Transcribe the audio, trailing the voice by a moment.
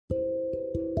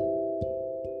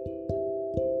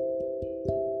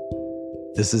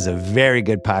This is a very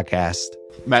good podcast.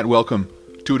 Matt, welcome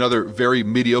to another very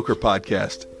mediocre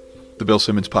podcast, the Bill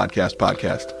Simmons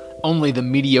podcast. Only the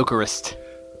mediocrest.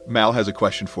 Mal has a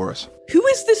question for us. Who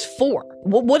is this for?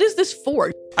 What is this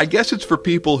for? I guess it's for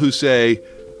people who say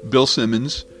Bill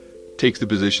Simmons takes the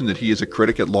position that he is a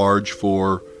critic at large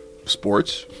for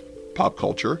sports, pop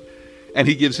culture, and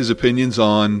he gives his opinions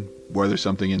on whether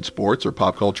something in sports or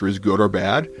pop culture is good or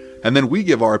bad, and then we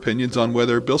give our opinions on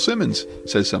whether Bill Simmons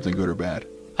says something good or bad.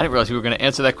 I didn't realize we were going to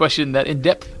answer that question that in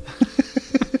depth.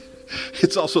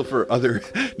 It's also for other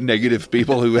negative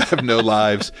people who have no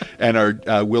lives and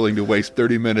are willing to waste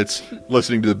 30 minutes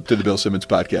listening to the Bill Simmons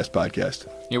podcast.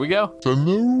 Here we go. The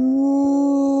New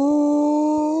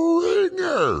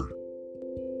Ringer.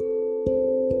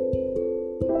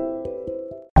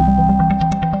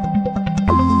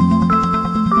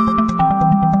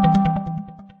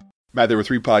 Matt, there were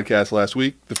 3 podcasts last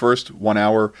week. The first, 1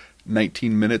 hour,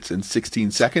 19 minutes, and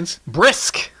 16 seconds.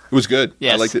 Brisk. It was good.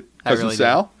 Yes, I liked it. Cousin really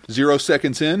Sal, 0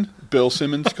 seconds in, Bill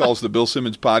Simmons calls the Bill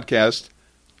Simmons podcast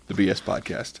the BS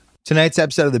podcast. Tonight's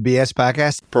episode of the BS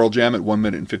podcast. Pearl Jam at 1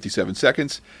 minute and 57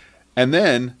 seconds. And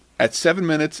then at 7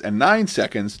 minutes and 9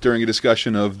 seconds during a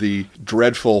discussion of the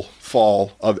dreadful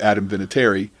fall of Adam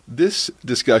Vinatieri, this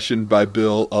discussion by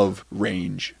Bill of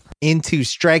range. Into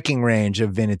striking range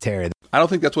of Vinatieri. I don't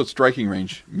think that's what striking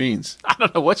range means. I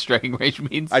don't know what striking range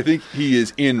means. I think he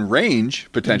is in range,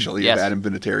 potentially, Yes. of Adam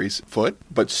Vinatieri's foot.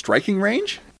 But striking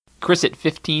range? Chris at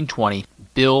 15:20,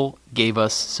 Bill gave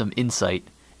us some insight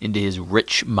into his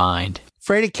rich mind.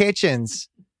 Freddie Kitchens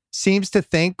seems to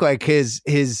think like his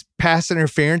pass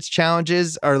interference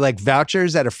challenges are like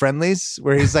vouchers at a Friendly's,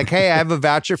 where he's like, hey, I have a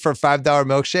voucher for a $5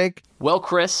 milkshake. Well,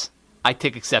 Chris, I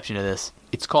take exception to this.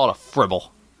 It's called a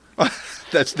fribble.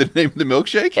 That's the name of the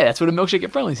milkshake? Yeah, that's what a milkshake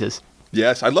at Friendly's is.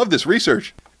 Yes, I love this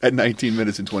research. At 19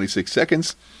 minutes and 26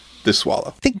 seconds, this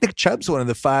swallow. I think Nick Chubb's one of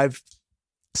the 5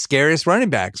 scariest running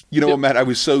backs. You know what, Matt? I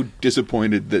was so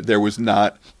disappointed that there was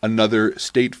not another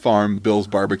State Farm Bill's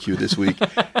barbecue this week.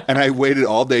 And I waited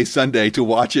all day Sunday to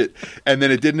watch it. And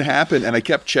then it didn't happen. And I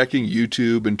kept checking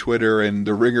YouTube and Twitter and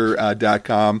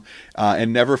theringer.com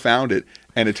and never found it.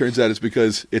 And it turns out it's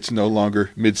because it's no longer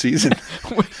midseason.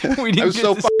 I was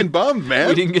so fucking bummed, man.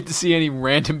 We didn't get to see any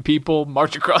random people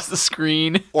march across the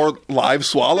screen. Or live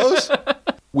swallows.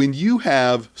 When you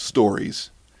have stories,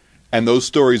 and those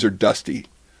stories are dusty,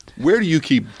 where do you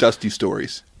keep dusty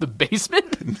stories? The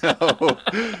basement? No.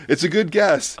 It's a good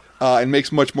guess. It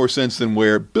makes much more sense than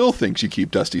where Bill thinks you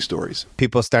keep dusty stories.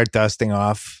 People start dusting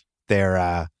off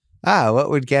their, what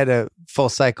would get a full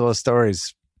cycle of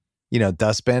stories? You know,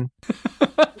 dustbin.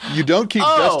 You don't keep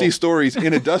dusty stories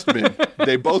in a dustbin.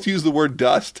 They both use the word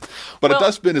dust, but a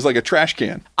dustbin is like a trash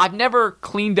can. I've never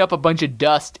cleaned up a bunch of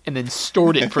dust and then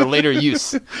stored it for later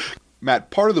use. Matt,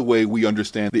 part of the way we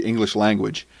understand the English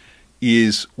language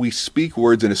is we speak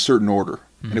words in a certain order.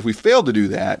 And if we fail to do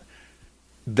that,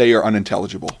 they are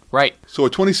unintelligible. Right. So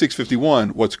at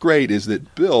 26:51, what's great is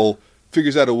that Bill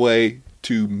figures out a way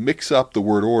to mix up the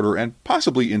word order and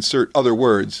possibly insert other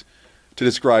words to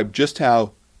describe just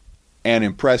how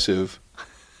unimpressive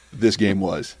this game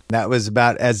was. That was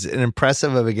about as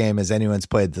impressive of a game as anyone's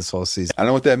played this whole season. I don't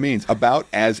know what that means. About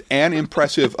as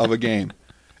impressive of a game.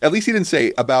 At least he didn't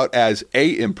say about as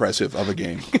impressive of a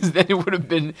game. Because then it would have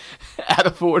been out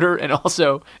of order and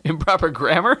also improper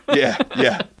grammar. Yeah.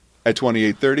 At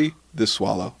 28:30, this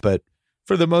swallow. But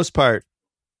for the most part,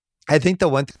 I think the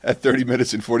one At 30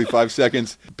 minutes and 45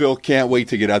 seconds, Bill can't wait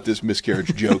to get out this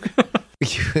miscarriage joke.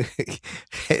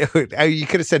 you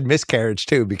could have said miscarriage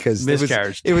too, because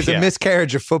Miscarriage, it was yeah. a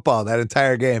miscarriage of football that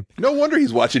entire game. No wonder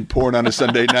he's watching porn on a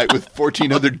Sunday night with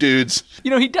 14 other dudes. You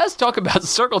know, he does talk about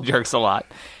circle jerks a lot.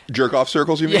 Jerk off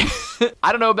circles, you mean? Yeah.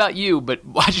 I don't know about you, but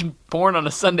watching porn on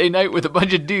a Sunday night with a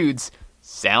bunch of dudes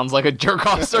sounds like a jerk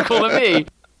off circle to me.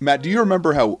 Matt, do you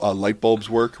remember how light bulbs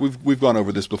work? We've gone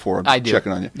over this before. I'm I do.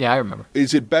 checking on you. Yeah, I remember.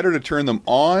 Is it better to turn them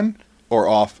on or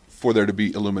off for there to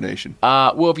be illumination?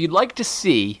 Well, if you'd like to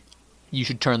see, you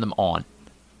should turn them on.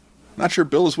 Not sure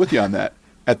Bill is with you on that.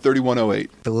 At 31:08.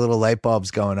 The little light bulbs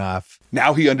going off.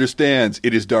 Now he understands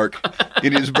it is dark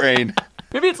in his brain.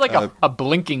 Maybe it's like a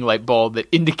blinking light bulb that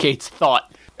indicates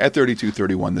thought. At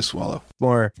 32:31, this swallow.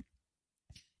 More,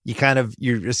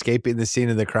 you're escaping the scene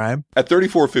of the crime. At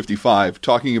 34:55,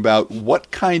 talking about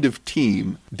what kind of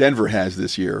team Denver has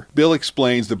this year, Bill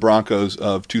explains the Broncos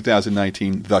of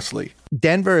 2019 thusly.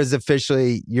 Denver is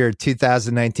officially your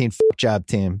 2019 job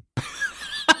team.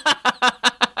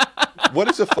 What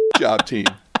is a job team?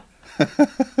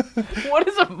 What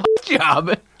is a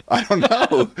job? I don't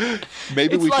know.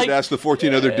 Maybe It's we like- should ask the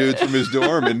 14 other dudes from his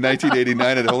dorm in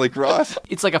 1989 at Holy Cross.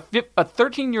 It's like a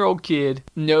 13-year-old kid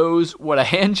knows what a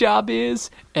hand job is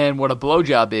and what a blow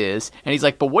job is, and he's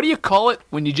like, but what do you call it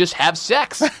when you just have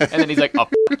sex? And then he's like,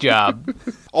 a job.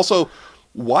 Also,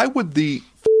 why would the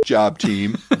job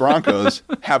team, Broncos,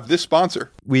 have this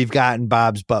sponsor? We've gotten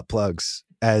Bob's Butt Plugs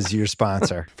as your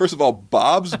sponsor. First of all,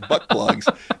 Bob's Butt Plugs,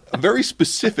 very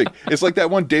specific. It's like that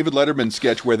one David Letterman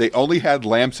sketch where they only had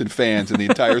lamps and fans in the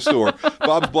entire store.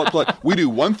 Bob's Butt Plug. We do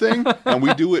one thing, and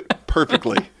we do it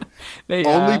perfectly.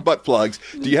 Only butt plugs.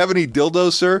 Do you have any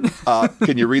dildos, sir?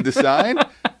 Can you read the sign?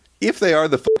 If they are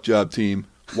the job team,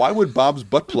 why would Bob's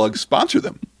Butt Plugs sponsor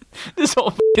them? This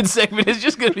whole fucking segment is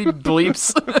just going to be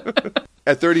bleeps.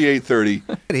 At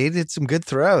 38:30, He did some good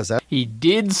throws. He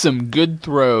did some good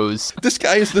throws. this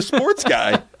guy is the sports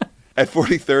guy. At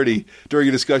 40:30, during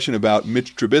a discussion about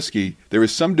Mitch Trubisky, there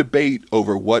is some debate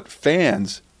over what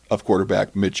fans of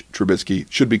quarterback Mitch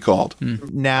Trubisky should be called.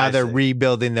 Now they're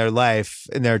rebuilding their life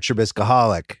and they're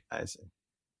Trubiscoholic. I see.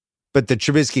 But the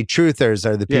Trubisky truthers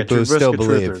are the Yeah, people who still Trubisky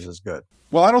believe. Truthers is good.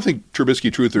 Well, I don't think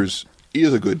Trubisky truthers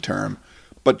is a good term,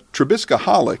 but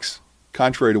Trubiscoholics,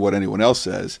 contrary to what anyone else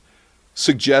says,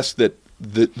 suggest that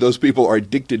those people are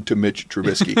addicted to Mitch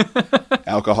Trubisky.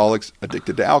 Alcoholics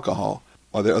addicted to alcohol.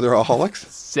 Are there other alcoholics?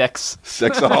 Sex.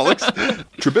 Sexaholics?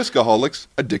 Trubiscoholics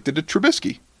addicted to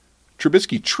Trubisky.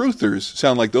 Trubisky truthers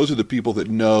sound like those are the people that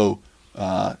know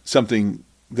something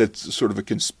that's sort of a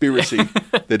conspiracy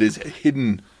that is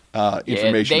hidden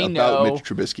information they about know Mitch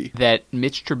Trubisky. That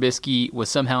Mitch Trubisky was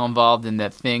somehow involved in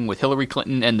that thing with Hillary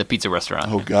Clinton and the pizza restaurant.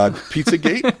 Oh, God.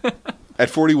 Pizzagate? At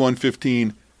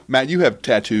 41:15, Matt, you have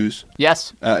tattoos,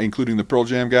 Yes. including the Pearl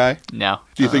Jam guy. No.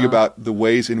 Do you think about the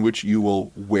ways in which you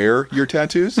will wear your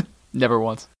tattoos? Never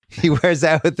once. He wears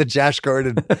that with the Josh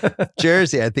Gordon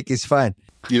jersey. I think he's fine.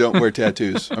 You don't wear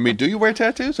tattoos. I mean, do you wear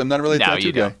tattoos? I'm not really a No, tattoo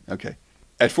you guy. don't. Okay.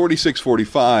 At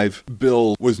 46:45,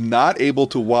 Bill was not able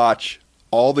to watch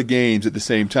all the games at the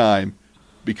same time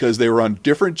because they were on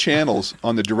different channels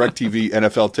on the DirecTV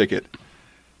NFL ticket.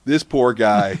 This poor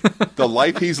guy, the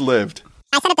life he's lived.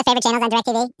 I set up the favorite channels on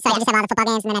DirecTV, so I just have all the football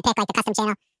games, and then I pick like the custom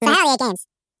channel. So I have the 8 games,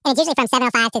 and it's usually from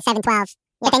 7:05 to 7:12.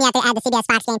 But then you have to add the CBS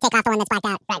Fox game, take off the one that's blacked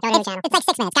out. Right, don't channel. It's like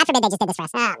 6 minutes. God forbid they just did this for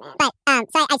us. Oh, man. But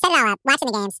so I set it all up, watching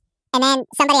the games, and then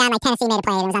somebody on like Tennessee made a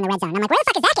play and it was on the red zone. And I'm like, where the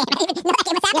fuck is that game? I didn't even know that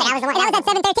game was happening. Yeah, that was at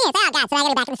 7:13. Oh god, so I got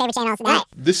to go back to the favorite channels. Right.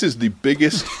 This is the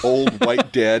biggest old white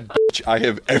dad bitch I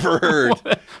have ever heard.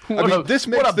 I mean, this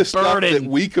makes the stuff that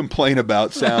we complain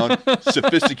about sound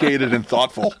sophisticated and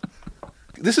thoughtful.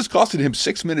 This is costing him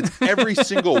 6 minutes every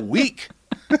single week.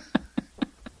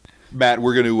 Matt,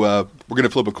 we're gonna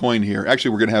flip a coin here.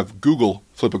 Actually, we're gonna have Google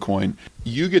flip a coin.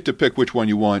 You get to pick which one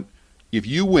you want. If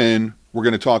you win, we're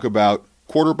gonna talk about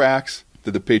quarterbacks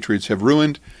that the Patriots have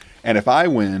ruined, and if I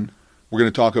win, we're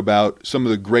gonna talk about some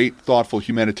of the great, thoughtful,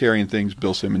 humanitarian things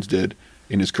Bill Simmons did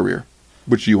in his career.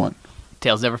 Which do you want?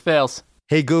 Tails never fails.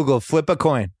 Hey, Google, flip a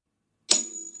coin.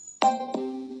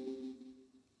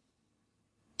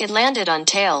 It landed on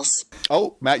tails.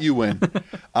 Oh, Matt, you win.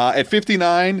 At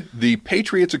 59, the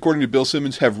Patriots, according to Bill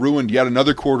Simmons, have ruined yet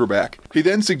another quarterback. He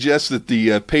then suggests that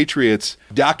the Patriots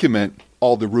document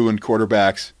all the ruined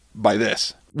quarterbacks by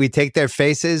this. We take their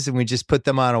faces and we just put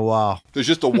them on a wall. There's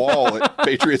just a wall at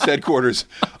Patriots headquarters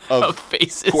of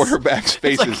faces. quarterbacks'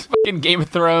 faces. It's like fucking Game of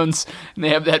Thrones, and they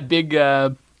have that big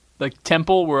like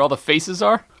temple where all the faces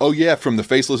are. Oh, yeah, from the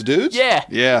faceless dudes? Yeah.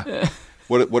 Yeah.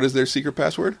 What is their secret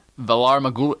password? Valar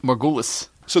Morghulis.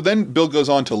 So then Bill goes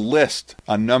on to list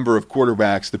a number of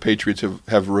quarterbacks the Patriots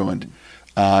have ruined.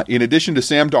 In addition to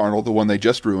Sam Darnold, the one they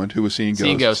just ruined, who was seeing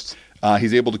ghosts.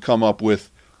 He's able to come up with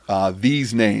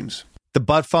these names. The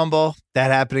butt fumble,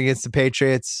 that happened against the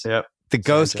Patriots. Yep. The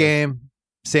ghost game,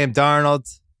 Sam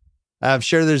Darnold. I'm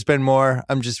sure there's been more.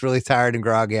 I'm just really tired and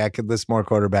groggy. I could list more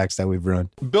quarterbacks that we've ruined.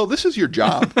 Bill, this is your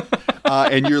job.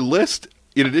 And your list,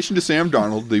 in addition to Sam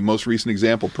Darnold, the most recent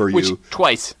example per you.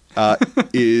 Twice.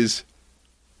 Is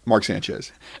Mark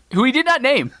Sanchez. Who he did not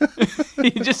name.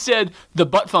 He just said the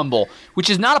butt fumble, which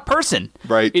is not a person.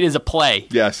 Right. It is a play.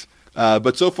 Yes.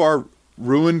 But so far,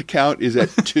 ruined count is at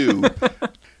 2.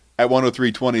 At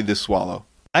 103.20, this swallow.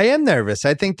 I am nervous.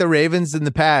 I think the Ravens and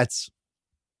the Pats,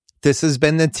 this has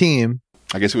been the team.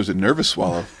 I guess it was a nervous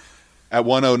swallow. At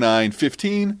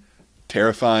 109.15,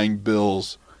 terrifying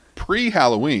Bills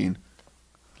pre-Halloween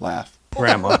laugh.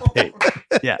 Grandma. Hey,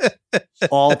 yeah.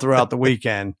 All throughout the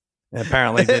weekend. It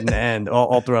apparently didn't end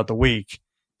all throughout the week.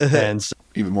 And so,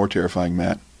 Even more terrifying,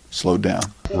 Matt. Slowed down.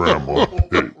 Grandma.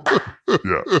 Hey,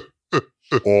 yeah.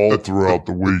 All throughout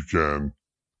the weekend.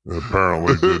 It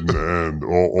apparently didn't end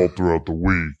all throughout the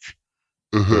week.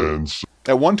 And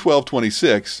At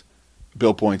 1:12:26,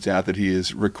 Bill points out that he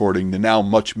is recording the now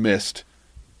much missed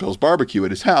Bill's Barbecue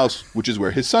at his house, which is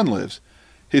where his son lives.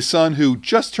 His son, who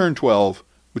just turned 12,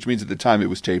 which means at the time it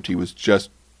was taped he was just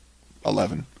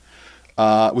 11,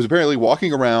 was apparently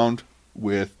walking around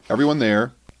with everyone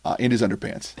there in his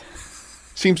underpants.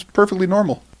 Seems perfectly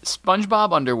normal.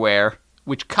 SpongeBob underwear,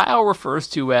 which Kyle refers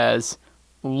to as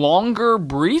longer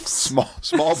briefs.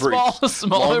 Small briefs.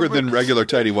 Smaller Longer briefs. than regular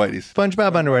tighty whities.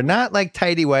 SpongeBob underwear, not like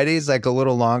tighty whities, like a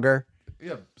little longer.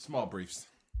 Yeah, small briefs.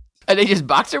 Are they just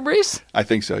boxer briefs? I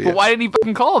think so, yeah. But why didn't he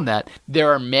fucking call them that?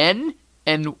 There are men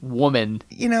and women.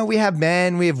 You know, we have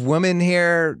men, we have women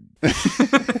here.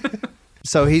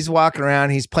 So he's walking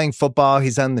around, he's playing football,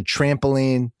 he's on the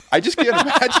trampoline. I just can't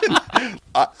imagine.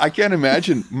 I can't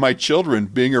imagine my children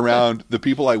being around the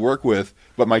people I work with,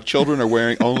 but my children are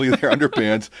wearing only their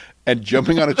underpants and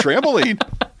jumping on a trampoline.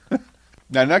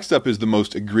 Now, next up is the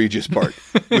most egregious part,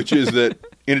 which is that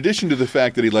in addition to the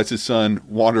fact that he lets his son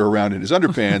wander around in his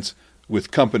underpants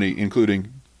with company,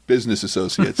 including business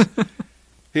associates,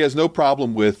 he has no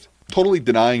problem with totally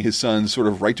denying his son's sort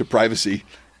of right to privacy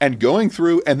and going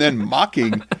through and then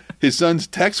mocking his son's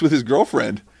text with his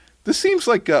girlfriend. This seems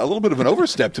like a little bit of an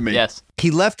overstep to me. Yes.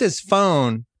 He left his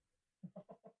phone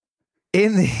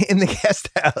in the guest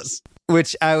house,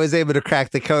 which I was able to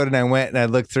crack the code, and I went and I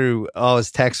looked through all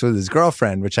his texts with his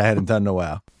girlfriend, which I hadn't done in a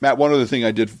while. Matt, one other thing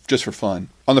I did just for fun.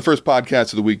 On the first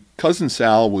podcast of the week, Cousin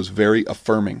Sal was very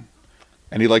affirming.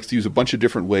 And he likes to use a bunch of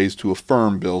different ways to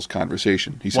affirm Bill's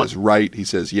conversation. He says right, he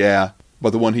says yeah,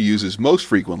 but the one he uses most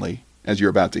frequently, as you're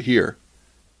about to hear,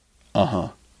 uh-huh.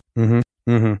 Mm-hmm.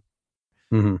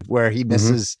 Mm-hmm. Mm-hmm. Where he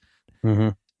misses.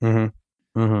 Mm-hmm.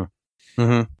 Mm-hmm. Mm-hmm.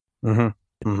 Mm-hmm.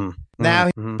 Mm-hmm. Mm-hmm. Now,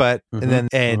 Mm-hmm. but Mm-hmm. and then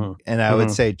Mm-hmm. and I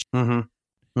would say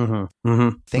Mm-hmm. Mm-hmm. Mm-hmm.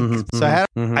 think Mm-hmm. so. How,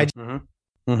 Mm-hmm. I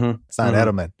Mm-hmm. it's not Mm-hmm.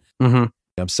 Edelman. Mm-hmm.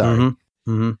 I'm sorry.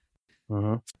 Mm-hmm.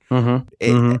 Mm-hmm. Mm-hmm.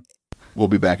 It- Mm-hmm. We'll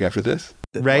be back after this.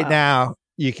 Right Wow. now,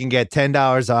 you can get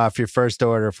 $10 off your first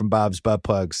order from Bob's Butt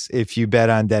Plugs if you bet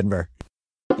on Denver.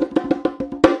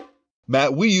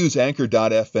 Matt, we use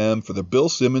Anchor.fm for the Bill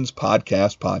Simmons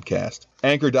podcast.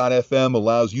 Anchor.fm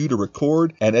allows you to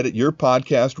record and edit your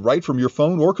podcast right from your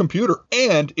phone or computer,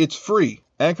 and it's free.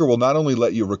 Anchor will not only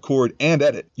let you record and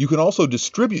edit, you can also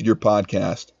distribute your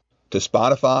podcast to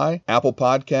Spotify, Apple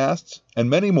Podcasts, and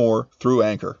many more through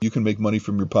Anchor. You can make money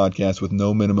from your podcast with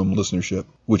no minimum listenership,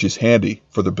 which is handy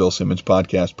for the Bill Simmons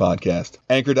podcast.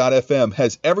 Anchor.fm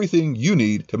has everything you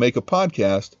need to make a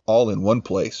podcast all in one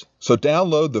place. So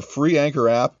download the free Anchor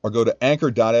app or go to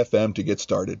Anchor.fm to get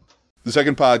started. The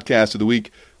second podcast of the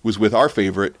week was with our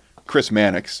favorite, Chris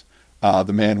Mannix,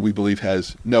 the man we believe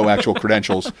has no actual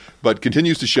credentials, but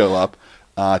continues to show up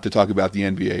to talk about the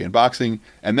NBA and boxing,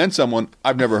 and then someone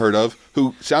I've never heard of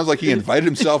who sounds like he invited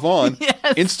himself on, Yes.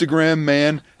 Instagram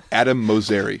man Adam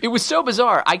Mosseri. It was so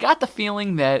bizarre. I got the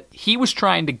feeling that he was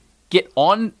trying to get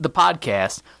on the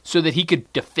podcast so that he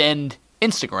could defend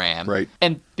Instagram. Right.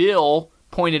 And Bill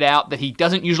pointed out that he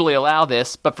doesn't usually allow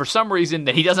this, but for some reason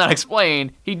that he does not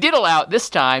explain, he did allow it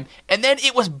this time, and then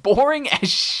it was boring as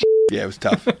shit. Yeah, it was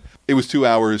tough. It was 2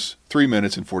 hours, 3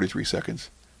 minutes, and 43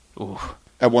 seconds. Ooh.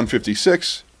 At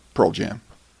 1:56, Pearl Jam.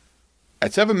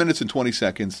 At 7 minutes and 20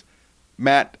 seconds,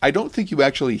 Matt, I don't think you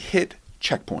actually hit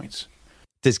checkpoints.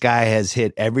 This guy has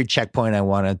hit every checkpoint I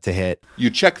wanted to hit. You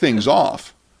check things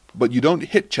off, but you don't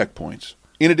hit checkpoints.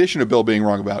 In addition to Bill being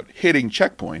wrong about hitting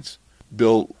checkpoints,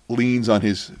 Bill leans on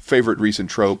his favorite recent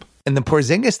trope. And the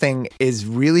Porzingis thing is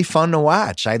really fun to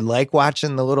watch. I like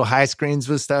watching the little high screens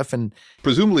with stuff. And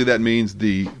Presumably that means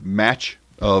the match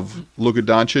of Luka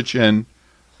Doncic and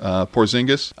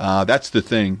Porzingis. That's the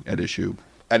thing at issue.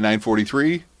 At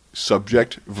 9:43,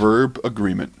 subject-verb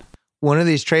agreement. one of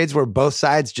these trades where both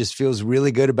sides just feels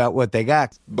really good about what they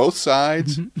got. Both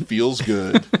sides feels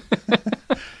good.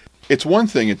 It's one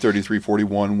thing at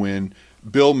 33:41 when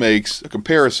Bill makes a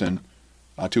comparison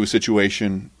to a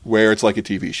situation where it's like a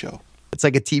TV show. It's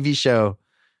like a TV show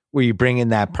where you bring in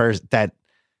that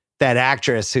that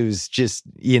actress who's just,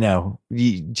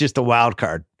 just a wild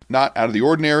card. Not out of the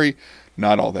ordinary,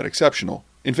 not all that exceptional.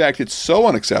 In fact, it's so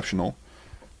unexceptional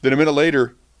that a minute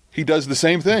later, he does the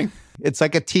same thing. It's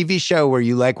like a TV show where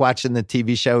you like watching the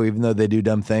TV show even though they do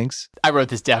dumb things. I wrote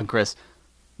this down, Chris.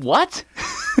 What?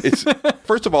 It's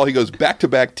first of all, he goes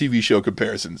back-to-back TV show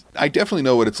comparisons. I definitely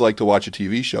know what it's like to watch a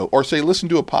TV show or say listen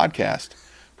to a podcast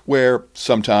where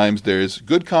sometimes there's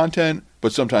good content,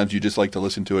 but sometimes you just like to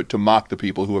listen to it to mock the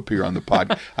people who appear on the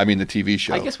the TV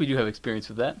show. I guess we do have experience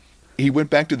with that. He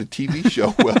went back to the TV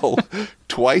show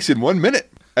twice in 1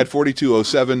 minute at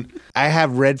 42:07. I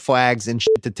have red flags and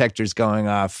shit detectors going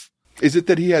off Is it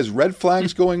that he has red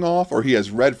flags going off, or he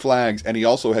has red flags and he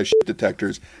also has shit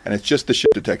detectors, and it's just the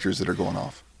shit detectors that are going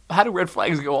off? How do red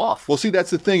flags go off? Well, see, that's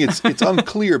the thing. It's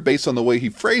unclear based on the way he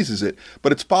phrases it,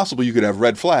 but it's possible you could have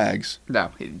red flags. No,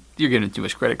 you're giving too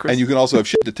much credit, Chris. And you can also have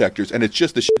shit detectors, and it's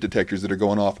just the shit detectors that are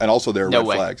going off, and also there are red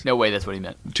flags. No way that's what he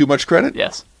meant. Too much credit?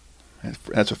 Yes.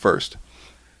 That's a first.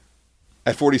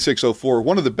 At 46:04,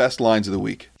 one of the best lines of the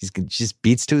week. He just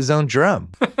beats to his own drum.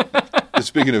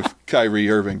 Speaking of Kyrie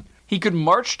Irving. He could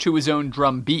march to his own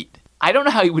drum beat. I don't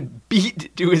know how he would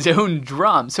beat to his own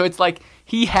drum. So it's like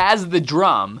he has the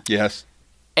drum. Yes.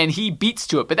 And he beats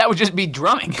to it, but that would just be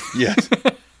drumming. Yes.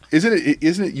 Isn't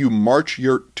it you march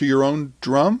to your own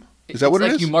drum? Is that what it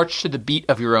is? It's like you march to the beat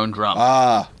of your own drum.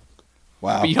 Ah.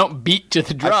 Wow. But you don't beat to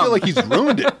the drum. I feel like he's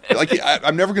ruined it. Like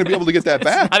I'm never going to be able to get that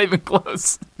back. It's not even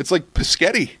close. It's like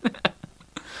Pischetti.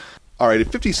 All right, at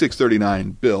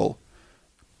 56:39, Bill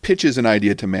pitches an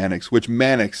idea to Mannix, which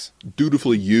Mannix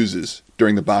dutifully uses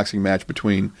during the boxing match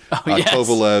between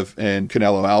Kovalev and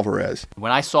Canelo Alvarez.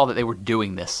 When I saw that they were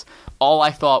doing this, all I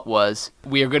thought was,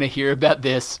 we are going to hear about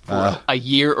this for a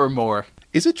year or more.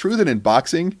 Is it true that in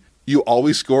boxing, you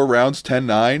always score rounds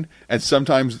 10-9, and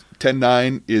sometimes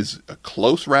 10-9 is a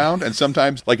close round, and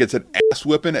sometimes like it's an ass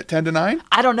whipping at 10-9?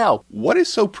 I don't know. What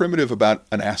is so primitive about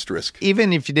an asterisk?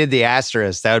 Even if you did the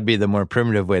asterisk, that would be the more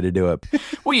primitive way to do it.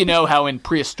 Well, you know how in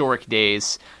prehistoric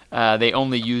days, they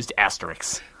only used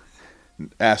asterisks.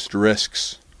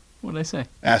 Asterisks. What did I say?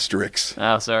 Asterisks.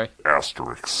 Oh, sorry.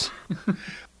 Asterisks.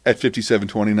 At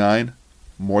 57:29,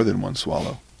 more than one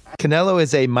swallow. Canelo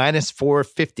is a minus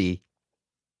 450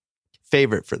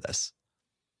 favorite for this,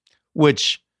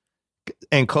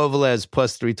 and Kovalev's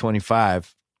plus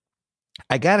 325.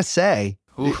 I got to say.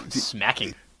 Ooh,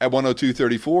 smacking. At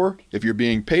 102.34, if you're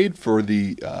being paid for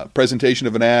the presentation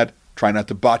of an ad, try not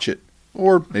to botch it.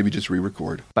 Or maybe just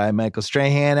re-record. By Michael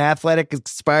Strahan, Athletic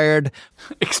expired.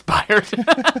 Expired.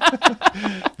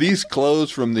 These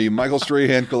clothes from the Michael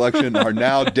Strahan collection are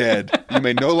now dead. You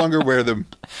may no longer wear them.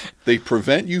 They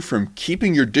prevent you from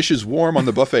keeping your dishes warm on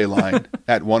the buffet line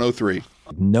at 103.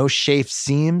 No chafe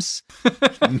seams.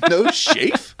 No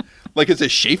chafe? Like it's a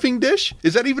chafing dish?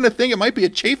 Is that even a thing? It might be a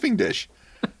chafing dish.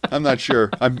 I'm not sure.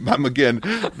 I'm again,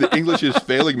 the English is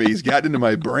failing me. He's gotten into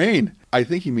my brain. I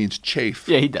think he means chafe.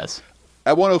 Yeah, he does.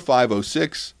 At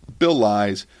 105.06, Bill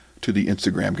lies to the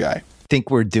Instagram guy. Think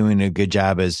we're doing a good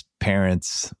job as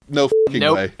parents. No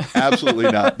fucking way.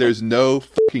 Absolutely not. There's no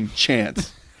fucking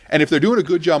chance. And if they're doing a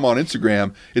good job on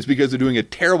Instagram, it's because they're doing a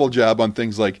terrible job on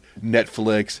things like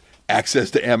Netflix, access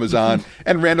to Amazon,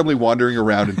 and randomly wandering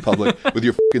around in public with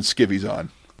your fucking skivvies on.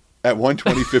 At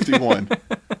 120.51,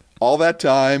 all that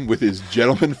time with his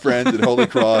gentleman friends at Holy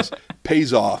Cross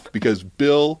pays off because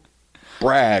Bill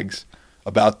brags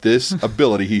about this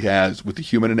ability he has with the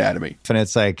human anatomy. And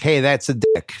it's like, hey, that's a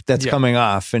dick that's coming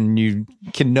off, and you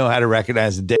can know how to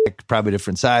recognize a dick, probably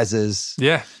different sizes.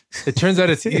 Yeah. It turns out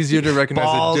it's easier to recognize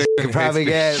Balls a dick you than can probably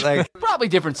get like Probably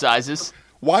different sizes.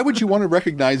 Why would you want to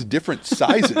recognize different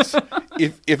sizes?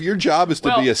 If your job is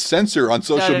to be a censor on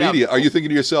social media, are you thinking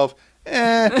to yourself,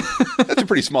 that's a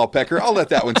pretty small pecker. I'll let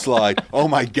that one slide. Oh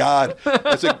my God,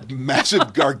 that's a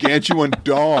massive gargantuan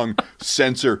dong.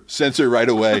 Censor right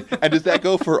away. And does that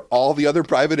go for all the other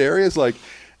private areas? Like,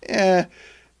 I'm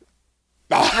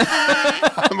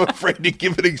afraid to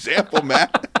give an example,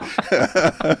 Matt.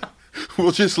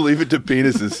 We'll just leave it to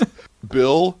penises.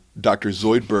 Bill, Dr.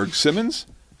 Zoidberg Simmons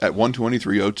at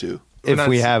 123.02. if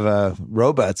we have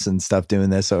robots and stuff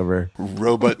doing this over.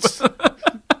 Robots.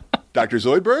 Dr.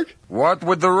 Zoidberg? What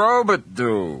would the robot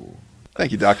do?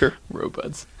 Thank you, Doctor.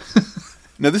 Robots.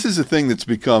 Now, this is a thing that's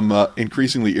become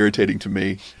increasingly irritating to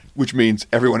me, which means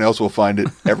everyone else will find it.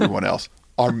 Everyone else.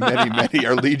 Our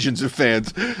our legions of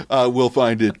fans will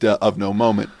find it of no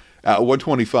moment.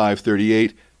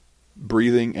 125.38,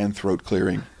 breathing and throat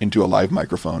clearing into a live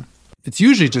microphone. It's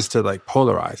usually just to like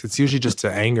polarize. It's usually just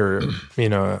to anger,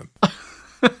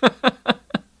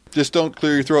 Just don't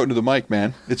clear your throat into the mic,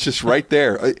 man. It's just right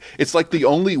there. It's like the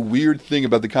only weird thing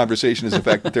about the conversation is the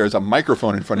fact that there is a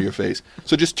microphone in front of your face.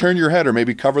 So just turn your head or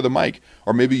maybe cover the mic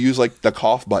or maybe use like the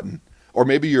cough button. Or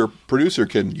maybe your producer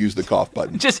can use the cough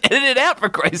button. Just edit it out, for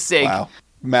Christ's sake. Wow.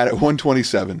 Matt, at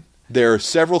 127, there are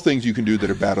several things you can do that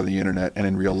are bad on the internet and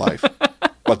in real life.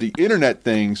 But the internet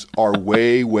things are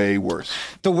way, way worse.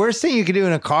 The worst thing you can do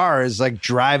in a car is like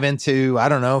drive into,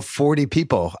 40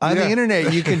 people. On the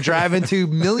internet, you can drive into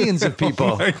millions of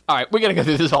people. All right, we got to go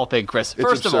through this whole thing, Chris.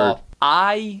 First of all,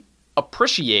 I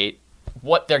appreciate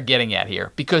what they're getting at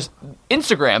here because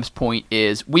Instagram's point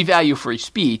is we value free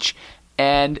speech,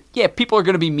 and yeah, people are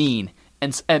going to be mean,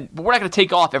 but we're not going to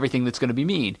take off everything that's going to be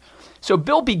mean. So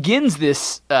Bill begins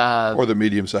this... or the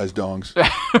medium-sized dongs.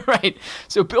 Right.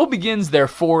 So Bill begins their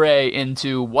foray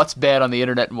into what's bad on the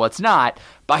internet and what's not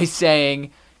by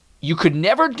saying, you could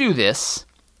never do this,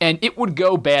 and it would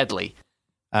go badly.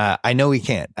 I know we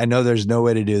can't. I know there's no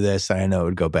way to do this, and I know it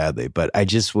would go badly, but I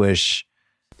just wish...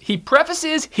 He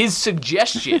prefaces his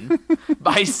suggestion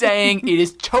by saying it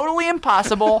is totally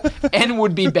impossible and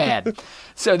would be bad.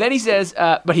 So then he says,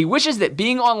 but he wishes that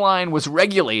being online was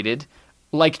regulated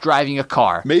like driving a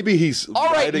car. Maybe he's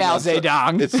all right, Mao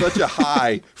Zedong. It's such a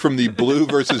high from the blue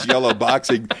versus yellow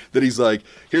boxing that he's like,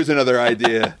 here's another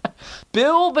idea.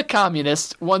 Bill the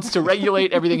communist wants to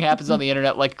regulate everything happens on the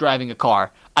internet like driving a car.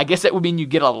 I guess that would mean you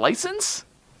get a license?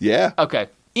 Yeah. Okay.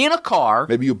 In a car.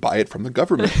 Maybe you buy it from the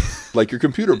government, like your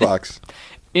computer box.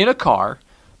 In a car,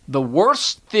 the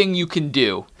worst thing you can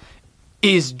do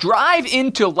is drive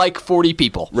into like 40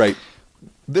 people. Right.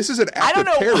 This is an act of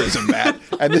terrorism, Matt.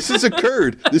 And this has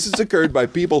occurred. This has occurred by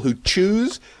people who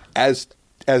choose as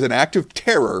an act of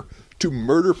terror to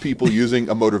murder people using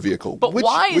a motor vehicle. But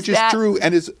which is true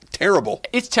and is terrible.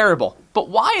 It's terrible. But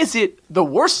why is it the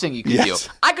worst thing you can do?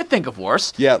 I could think of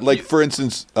worse. Yeah, like for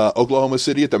instance, Oklahoma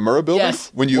City at the Murrah building.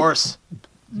 Yes, when you worse.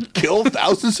 Kill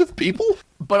thousands of people?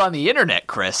 But on the internet,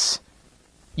 Chris,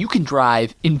 you can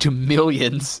drive into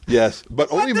millions. Yes,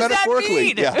 but only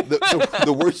metaphorically. Yeah,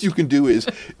 the worst you can do is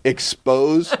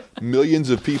expose millions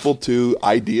of people to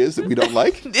ideas that we don't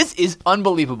like. This is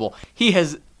unbelievable. He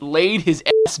has laid his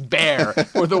ass bare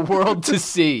for the world to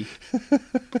see.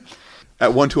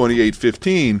 At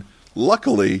 128.15,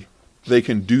 luckily, they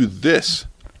can do this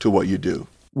to what you do.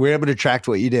 We're able to track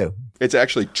what you do. It's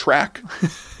actually track.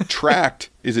 Tracked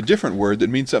is a different word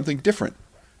that means something different.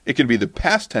 It can be the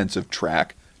past tense of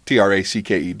track,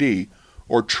 T-R-A-C-K-E-D,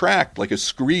 or tracked like a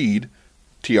screed,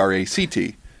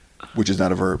 T-R-A-C-T, which is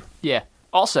not a verb. Yeah.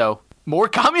 Also, more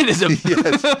communism.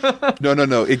 Yes.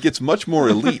 No. It gets much more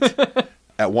elite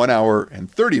at 1 hour and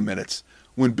 30 minutes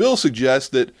when Bill suggests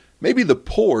that maybe the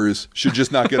poors should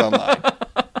just not get online.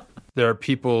 There are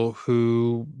people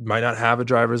who might not have a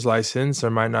driver's license or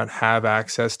might not have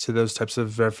access to those types of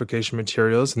verification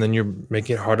materials, and then you're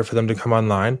making it harder for them to come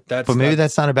online. But maybe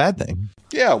that's not a bad thing.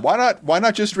 Yeah, why not? Why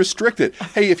not just restrict it?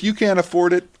 Hey, if you can't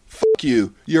afford it, fuck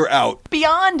you. You're out.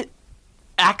 Beyond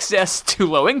access to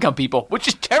low-income people, which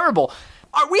is terrible.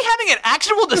 Are we having an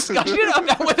actual discussion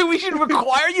about whether we should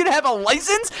require you to have a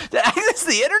license to access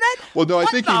the internet? Well, no, I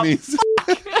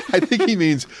think he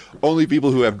means only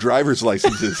people who have driver's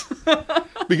licenses.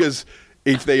 Because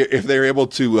if they're able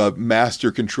to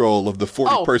master control of the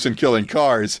 40-person killing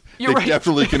cars, they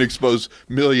definitely can expose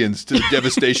millions to the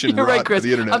devastation wrought by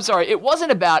the internet. I'm sorry, it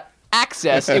wasn't about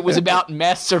access, it was about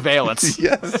mass surveillance.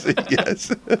 Yes. At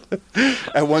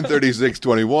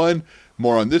 136.21,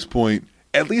 more on this point.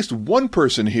 At least one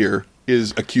person here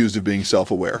is accused of being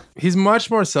self-aware. He's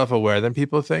much more self-aware than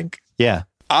people think. Yeah.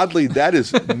 Oddly, that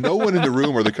is no one in the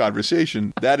room or the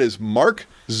conversation. That is Mark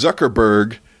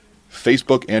Zuckerberg,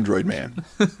 Facebook Android man.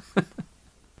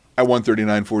 At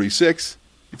 139.46,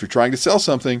 if you're trying to sell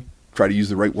something, try to use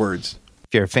the right words.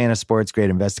 If you're a fan of sports, great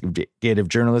investigative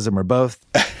journalism, or both.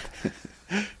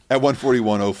 At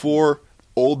 141.04,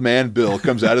 old man Bill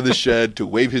comes out of the shed to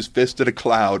wave his fist at a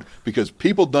cloud because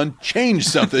people done changed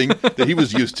something that he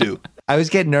was used to. I always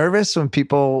get nervous when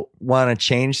people want to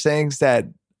change things that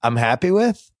I'm happy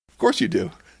with. Of course you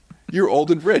do. You're old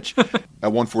and rich. At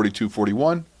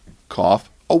 142.41,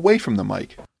 cough away from the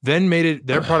mic. Then made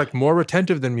their product more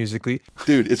retentive than Musical.ly.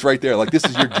 Dude, it's right there. Like, this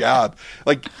is your job.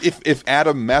 Like, if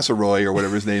Adam Massaroy, or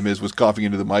whatever his name is, was coughing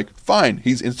into the mic, fine.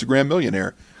 He's Instagram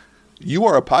millionaire. You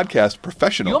are a podcast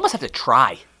professional. You almost have to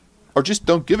try. Or just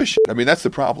don't give a shit. I mean, that's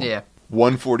the problem. Yeah.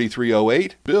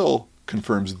 143.08, Bill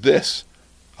confirms this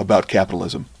about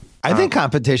capitalism. I think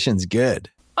competition's good.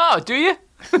 Oh, do you?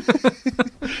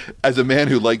 As a man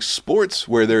who likes sports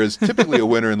where there is typically a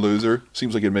winner and loser,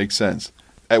 seems like it makes sense.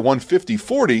 At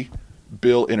 150.40,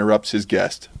 Bill interrupts his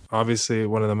guest. Obviously,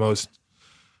 one of the most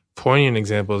poignant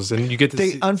examples. And you get to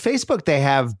see... On Facebook, they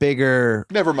have bigger...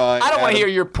 Never mind. I don't want to hear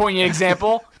your poignant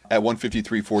example. At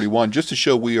 153.41, just to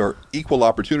show we are equal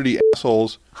opportunity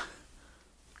assholes,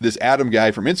 this Adam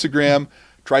guy from Instagram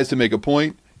tries to make a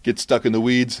point, gets stuck in the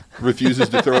weeds, refuses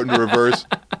to throw it into reverse,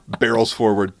 barrels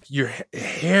forward. Your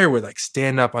hair would like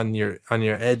stand up on your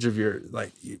edge of your,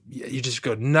 like, you just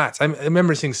go nuts. I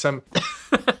remember seeing some...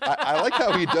 I like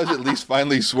how he does at least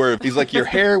finally swerve. He's like, your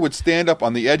hair would stand up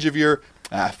on the edge of your...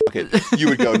 fuck it. You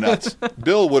would go nuts.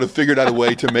 Bill would have figured out a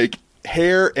way to make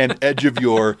hair and edge of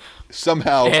your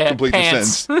somehow complete the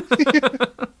sense.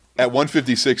 At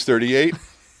 156.38,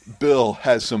 Bill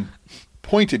has some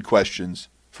pointed questions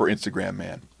for Instagram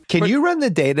man. Can you run the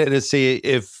data to see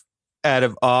if out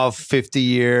of all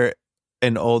 50-year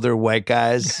and older white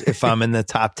guys if I'm in the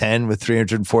top 10 with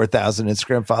 304,000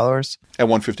 Instagram followers. At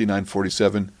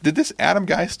 159.47. Did this Adam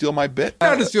guy steal my bit?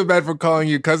 I just feel bad for calling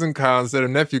you Cousin Kyle instead of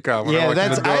Nephew Kyle. when I Yeah, walked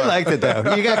in the I door. liked it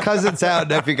though. You got cousins out,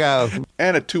 nephew go.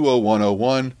 And at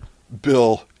 2:01:01,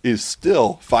 Bill is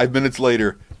still 5 minutes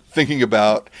later thinking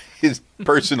about his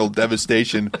personal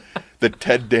devastation that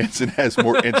Ted Danson has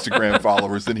more Instagram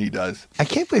followers than he does. I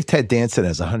can't believe Ted Danson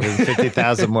has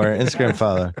 150,000 more Instagram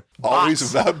followers.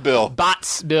 Always about Bill.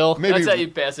 Bots, Bill. Maybe That's how you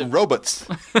pass it. robots.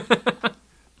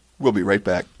 We'll be right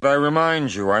back. I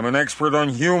remind you, I'm an expert on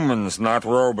humans, not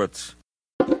robots.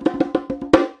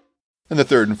 And the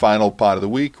third and final pod of the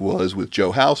week was with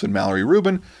Joe House and Mallory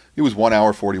Rubin. It was 1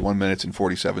 hour, 41 minutes, and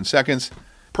 47 seconds.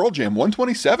 Pearl Jam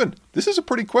 127. This is a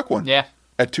pretty quick one. Yeah.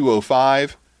 At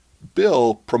 2:05,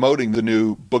 Bill promoting the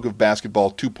new Book of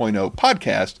Basketball 2.0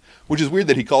 podcast, which is weird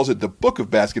that he calls it the Book of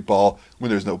Basketball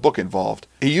when there's no book involved.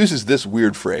 He uses this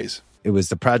weird phrase. It was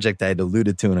the project I had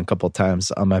alluded to in a couple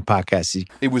times on my podcast.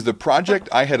 It was the project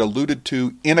I had alluded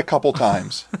to in a couple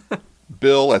times.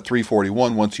 Bill at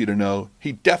 3:41 wants you to know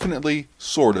he definitely,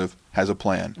 sort of, has a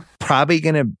plan. Probably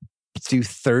going to do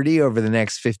 30 over the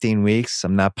next 15 weeks.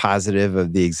 I'm not positive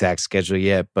of the exact schedule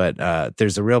yet, but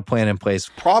there's a real plan in place.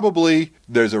 Probably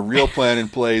there's a real plan in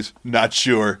place. Not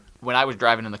sure. When I was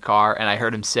driving in the car and I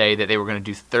heard him say that they were going to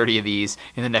do 30 of these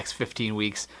in the next 15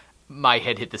 weeks, my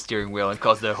head hit the steering wheel and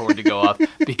caused the horn to go off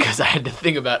because I had to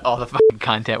think about all the fucking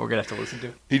content we're going to have to listen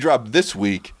to. He dropped this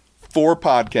week 4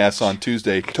 podcasts on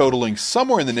Tuesday, totaling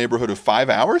somewhere in the neighborhood of 5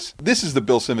 hours. This is the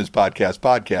Bill Simmons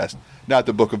podcast, not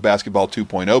the Book of Basketball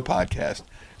 2.0 podcast.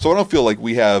 So I don't feel like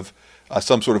we have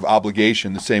some sort of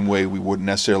obligation the same way we wouldn't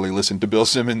necessarily listen to Bill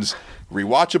Simmons'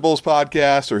 Rewatchables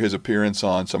podcast or his appearance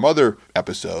on some other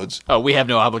episodes. Oh, we have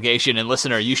no obligation, and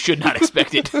listener, you should not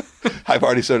expect it. I've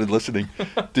already started listening.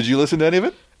 Did you listen to any of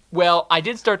it? Well, I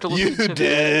did start to listen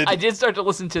I did start to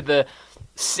listen to the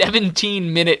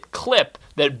 17-minute clip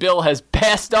that Bill has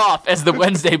passed off as the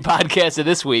Wednesday podcast of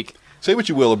this week. Say what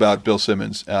you will about Bill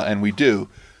Simmons, and we do.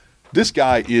 This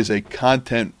guy is a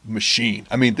content machine.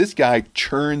 I mean, this guy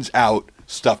churns out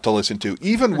stuff to listen to.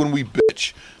 Even when we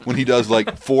bitch, when he does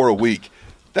like 4 a week,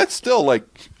 that's still like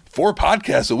 4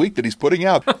 podcasts a week that he's putting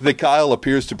out that Kyle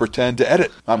appears to pretend to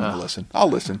edit. I'm going to listen. I'll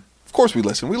listen. Of course we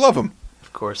listen. We love him.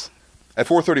 Of course. At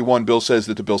 4:31, Bill says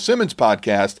that the Bill Simmons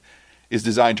podcast is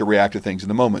designed to react to things in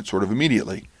the moment, sort of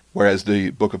immediately, whereas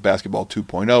the Book of Basketball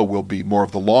 2.0 will be more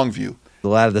of the long view. A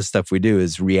lot of the stuff we do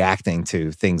is reacting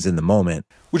to things in the moment.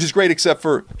 Which is great, except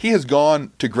for he has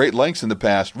gone to great lengths in the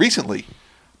past, recently,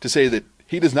 to say that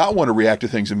he does not want to react to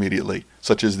things immediately,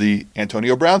 such as the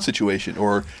Antonio Brown situation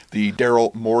or the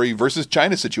Daryl Morey versus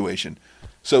China situation.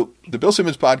 So the Bill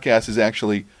Simmons podcast is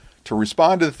actually to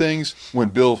respond to things when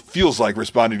Bill feels like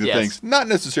responding to things, not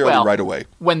necessarily right away.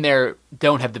 When they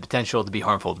don't have the potential to be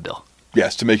harmful to Bill.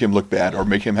 Yes, to make him look bad or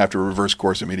make him have to reverse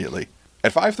course immediately.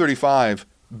 At 5:35,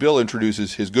 Bill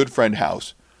introduces his good friend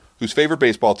House, whose favorite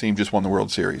baseball team just won the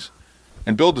World Series.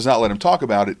 And Bill does not let him talk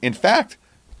about it. In fact,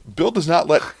 Bill does not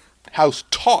let House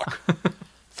talk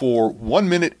for 1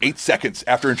 minute, 8 seconds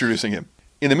after introducing him.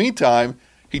 In the meantime,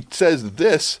 he says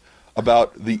this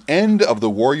about the end of the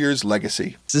Warriors'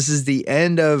 legacy. This is the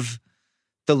end of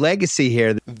the legacy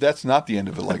here. That's not the end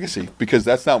of the legacy, because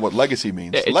that's not what legacy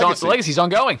means. Legacy's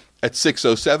ongoing. At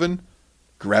 6:07,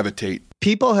 gravitate.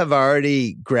 People have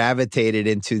already gravitated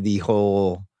into the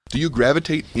whole... Do you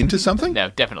gravitate into something? No,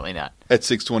 definitely not. At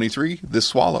 6:23, this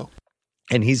swallow.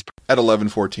 And he's... At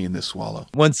 11:14, this swallow.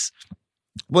 Once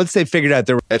they figured out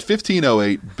At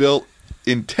 15:08, Bill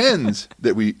intends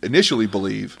that we initially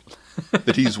believe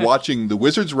that he's watching the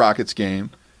Wizards-Rockets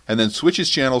game and then switches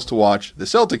channels to watch the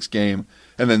Celtics game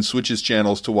and then switches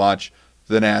channels to watch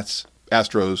the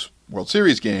Nats-Astros World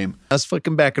Series game. I was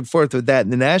flicking back and forth with that in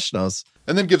the Nationals.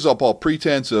 And then gives up all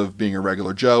pretense of being a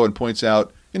regular Joe and points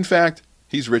out, in fact,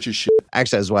 he's rich as shit.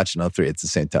 Actually, I was watching all 3 at the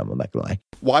same time. I'm not going to lie.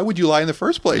 Why would you lie in the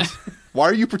first place? Why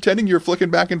are you pretending you're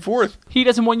flicking back and forth? He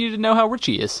doesn't want you to know how rich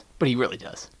he is, but he really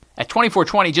does. At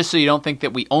 24:20, just so you don't think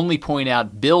that we only point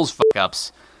out Bill's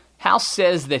fuck-ups, House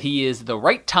says that he is the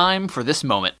right time for this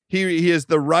moment. He is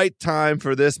the right time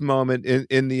for this moment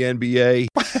in the NBA.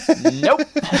 Nope.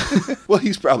 Well,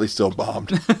 he's probably still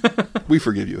bombed. We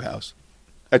forgive you, House.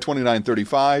 At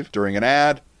 29:35, during an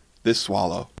ad, this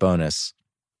swallow. Bonus.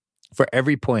 For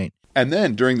every point. And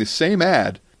then, during the same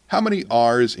ad, how many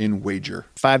R's in wager?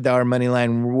 $5 money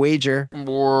line wager.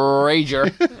 Wager.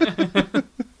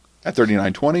 At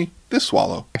 39:20, this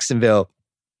swallow. Jacksonville,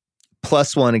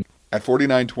 +1. At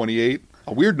 49:28,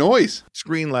 a weird noise.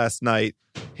 Screen last night.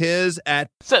 His at...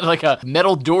 Sounded like a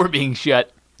metal door being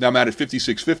shut. Now, Matt, at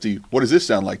 5650, what does this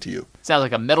sound like to you? Sounds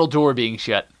like a metal door being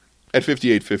shut. At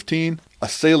 5815, a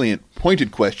salient,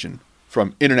 pointed question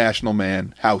from International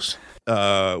Man House.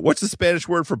 What's the Spanish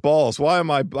word for balls? Why am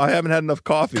I haven't had enough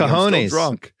coffee. I'm Cojones. still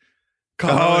drunk.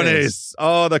 Cojones.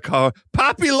 Oh, the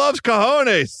Papi loves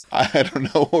cojones. I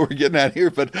don't know what we're getting at here,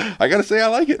 but I got to say I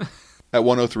like it. At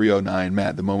 10309,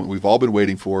 Matt, the moment we've all been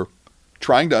waiting for,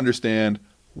 trying to understand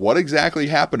what exactly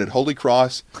happened at Holy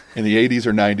Cross in the 80s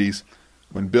or 90s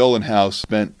when Bill and House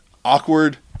spent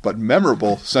awkward but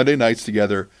memorable Sunday nights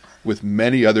together with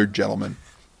many other gentlemen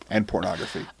and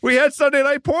pornography. We had Sunday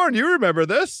night porn. You remember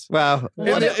this? Wow. In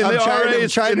the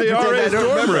RA's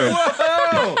dorm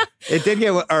room. It did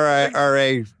get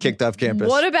RA kicked off campus.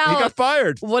 What He about got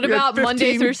fired. What We had about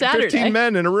Monday through Saturday? 15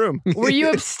 men in a room. Were you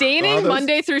abstaining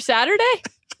Monday through Saturday?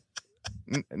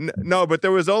 No, but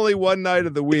there was only one night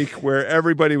of the week where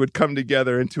everybody would come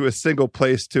together into a single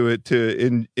place to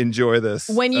enjoy this.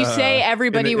 When you say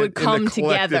everybody would come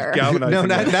together. No,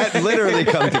 not literally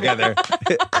come together.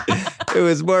 It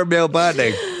was more male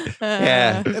bonding.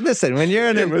 Yeah. Listen, when you're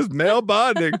in it was male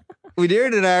bonding. When you're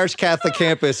in an Irish Catholic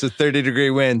campus with 30-degree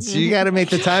winds, you got to make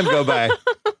the time go by.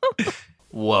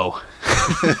 Whoa.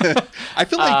 I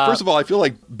feel like, first of all,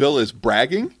 Bill is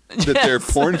bragging that their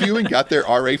porn viewing got their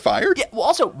RA fired. Yeah, well,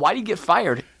 also, why did he get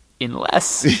fired?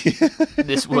 Unless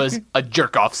this was a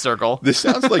jerk-off circle. This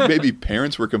sounds like maybe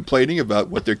parents were complaining about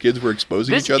what their kids were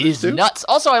exposing each other to. This is nuts.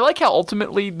 Also, I like how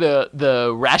ultimately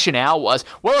the rationale was,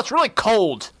 well, it's really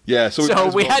cold. Yeah, so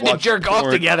we had to jerk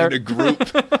off together. In a group.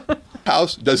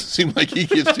 House doesn't seem like he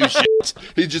gives two shits.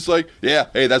 He's just like, yeah,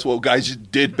 hey, that's what guys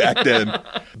did back then.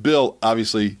 Bill,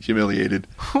 obviously humiliated.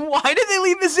 Why did they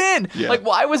leave this in? Yeah. Like,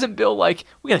 why wasn't Bill like,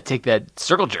 we got to take that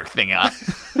circle jerk thing out?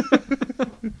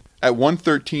 At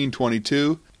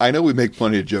 113:22, I know we make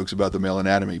plenty of jokes about the male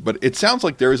anatomy, but it sounds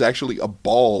like there is actually a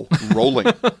ball rolling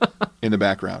in the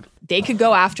background. They could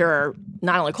go after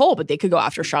not only Cole, but they could go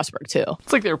after Strasburg too.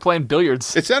 It's like they were playing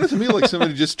billiards. It sounded to me like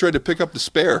somebody just tried to pick up the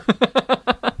spare.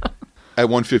 At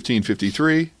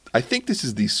 115:53, I think this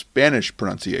is the Spanish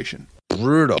pronunciation.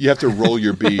 Brutal. You have to roll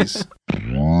your B's.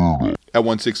 At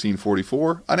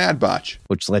 116:44, an ad botch.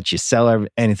 Which lets you sell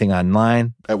anything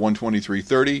online. At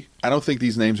 123:30, I don't think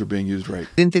these names are being used right.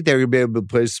 Didn't think they were going to be able to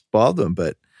place Baldwin,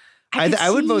 but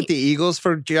I would vote the Eagles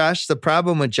for Josh. The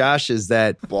problem with Josh is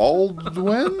that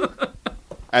Baldwin?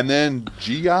 And then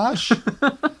Josh?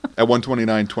 At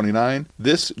 129:29,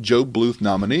 this Joe Bluth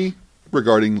nominee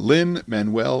regarding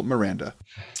Lin-Manuel Miranda.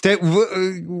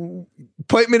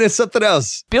 Point me to something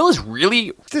else. Bill is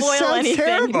really... This sounds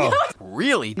terrible.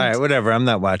 Really... All right, whatever. I'm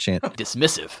not watching it.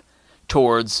 Dismissive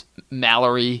towards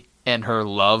Mallory and her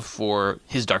love for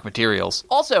His Dark Materials.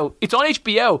 Also, it's on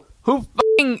HBO. Who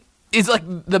fucking is like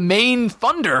the main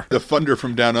funder? The funder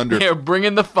from down under. They're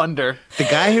bringing the funder. The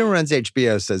guy who runs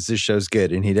HBO says this show's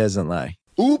good, and he doesn't lie.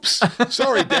 Oops.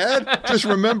 Sorry, Dad. Just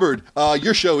remembered.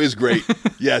 Your show is great.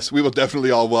 Yes, we will definitely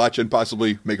all watch and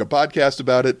possibly make a podcast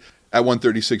about it. At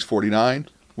 136:49,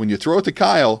 when you throw it to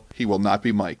Kyle, he will not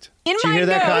be mic'd. In Did you hear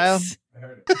that, Kyle?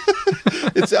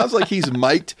 It sounds like he's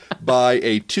mic'd by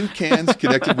a 2 cans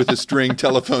connected with a string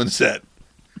telephone set.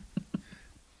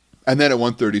 And then at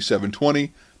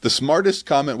 137:20, the smartest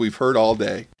comment we've heard all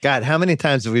day. God, how many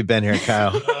times have we been here,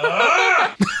 Kyle?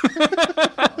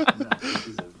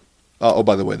 Oh,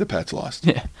 by the way, the Pats lost.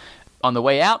 Yeah. On the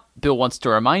way out, Bill wants to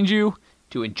remind you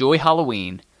to enjoy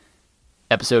Halloween.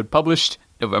 Episode published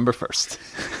November 1st.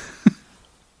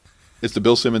 It's the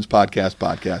Bill Simmons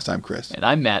podcast. I'm Chris. And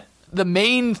I'm Matt. The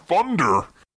main funder.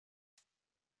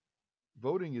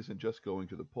 Voting isn't just going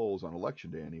to the polls on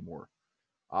Election Day anymore.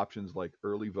 Options like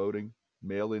early voting,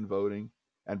 mail-in voting,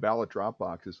 and ballot drop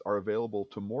boxes are available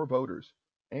to more voters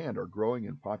and are growing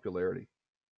in popularity.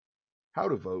 How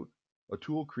to Vote, a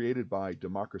tool created by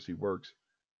Democracy Works,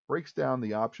 breaks down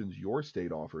the options your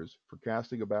state offers for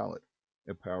casting a ballot,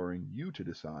 empowering you to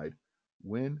decide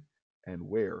when and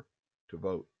where to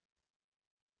vote.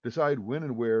 Decide when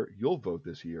and where you'll vote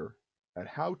this year at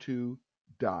howto.vote.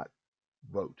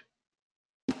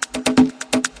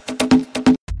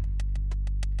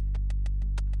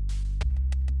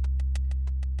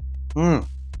 I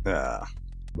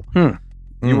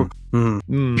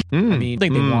mean, I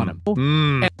think they want him.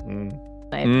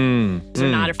 They're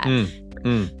not a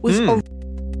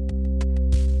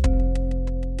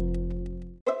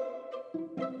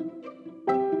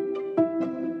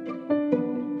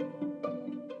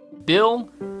Bill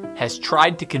has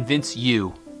tried to convince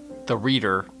you, the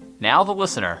reader, now the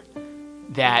listener,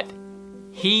 that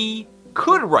he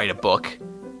could write a book,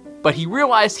 but he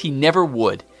realized he never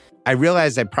would. I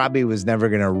realized I probably was never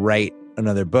going to write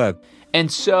another book.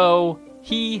 And so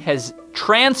He has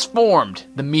transformed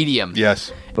the medium.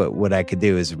 Yes. But what I could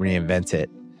do is reinvent it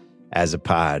as a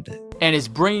pod. And is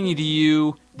bringing to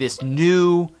you this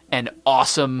new and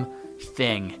awesome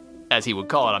thing, as he would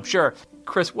call it, I'm sure.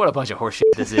 Chris, what a bunch of horseshit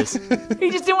this is. He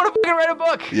just didn't want to fucking write a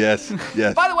book. Yes.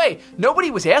 Yes. By the way, nobody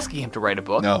was asking him to write a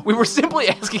book. No. We were simply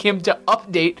asking him to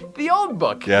update the old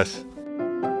book. Yes.